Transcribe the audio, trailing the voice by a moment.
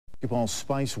Basketball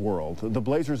spice world. The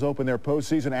Blazers open their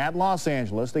postseason at Los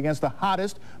Angeles against the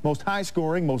hottest, most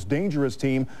high-scoring, most dangerous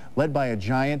team, led by a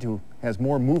giant who has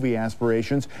more movie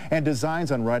aspirations and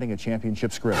designs on writing a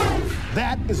championship script.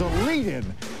 That is a lead-in.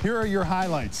 Here are your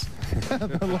highlights.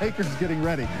 The Lakers getting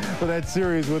ready for that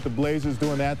series with the Blazers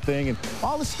doing that thing, and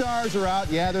all the stars are out.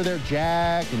 Yeah, they're there.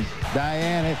 Jack and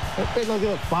Diane. Hey,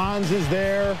 look, Fonz is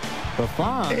there. The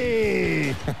Fonz.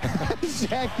 Hey!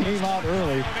 Shaq came out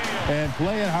early and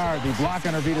playing hard. The block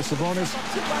on Arvydas Sabonis,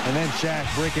 and then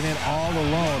Shaq breaking in all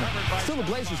alone. Still, the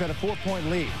Blazers had a 4-point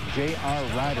lead. J.R.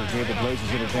 Ryder gave the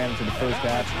Blazers an advantage in the first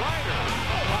half.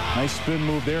 Nice spin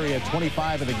move there. He had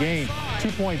 25 in the game.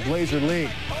 2-point Blazer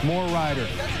lead. More Ryder.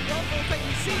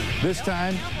 This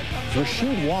time,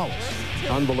 Rasheed Wallace.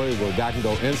 Unbelievable. Guy can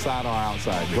go inside or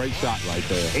outside. Great shot right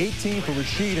there. 18 for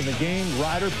Rasheed in the game.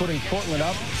 Ryder putting Portland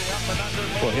up.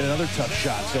 Well, hit another tough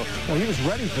shot. So, well, he was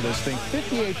ready for this thing.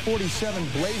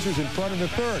 58-47 Blazers in front of the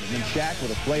third. And then Shaq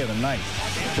with a play of the night.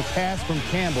 The pass from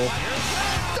Campbell.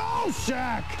 Oh,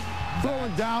 Shaq!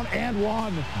 Throwing down and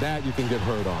one. That you can get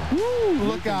hurt on. Woo,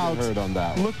 look out. Get hurt on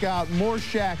that one. Look out. More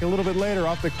Shaq a little bit later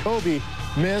off the Kobe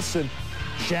miss, and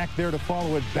Shaq there to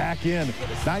follow it back in.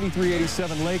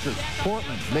 93-87 Lakers.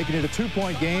 Portland making it a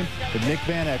 2-point game with Nick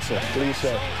Van Exel. What do you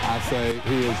say? I say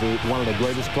he is one of the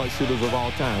greatest clutch shooters of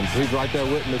all time. He's right there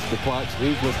with Mr. Clutch.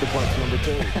 He's Mr. Clutch number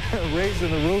 2.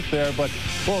 Raising the roof there, but,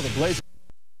 boy, the Blazers.